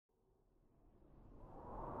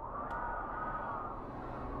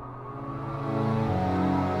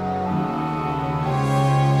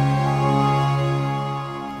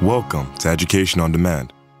Welcome to Education on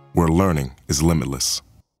Demand, where learning is limitless.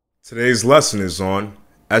 Today's lesson is on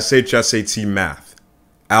SHSAT Math,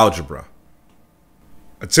 Algebra.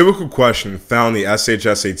 A typical question found in the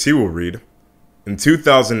SHSAT will read, in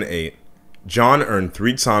 2008, John earned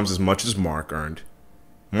 3 times as much as Mark earned.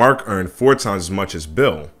 Mark earned 4 times as much as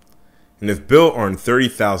Bill. And if Bill earned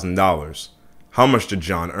 $30,000, how much did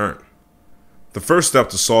John earn? The first step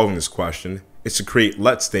to solving this question is to create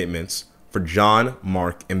let statements for John,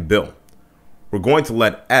 Mark, and Bill. We're going to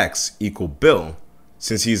let x equal Bill,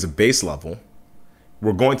 since he is a base level.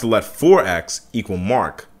 We're going to let 4x equal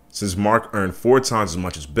Mark, since Mark earned 4 times as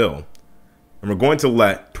much as Bill. And we're going to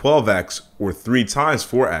let 12x, or 3 times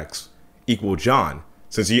 4x, equal John,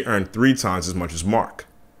 since he earned 3 times as much as Mark.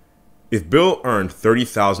 If Bill earned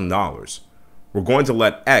 $30,000, we're going to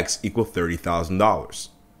let x equal $30,000.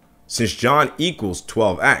 Since John equals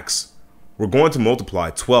 12x, we're going to multiply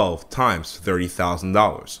 12 times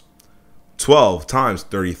 $30,000. 12 times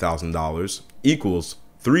 $30,000 equals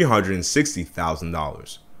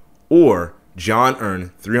 $360,000, or John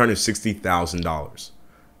earned $360,000.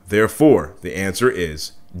 Therefore, the answer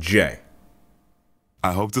is J.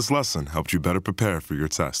 I hope this lesson helped you better prepare for your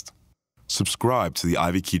test. Subscribe to the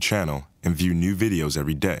Ivy Key channel and view new videos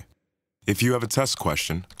every day. If you have a test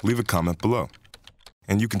question, leave a comment below.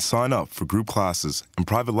 And you can sign up for group classes and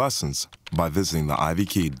private lessons by visiting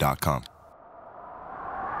theivykey.com.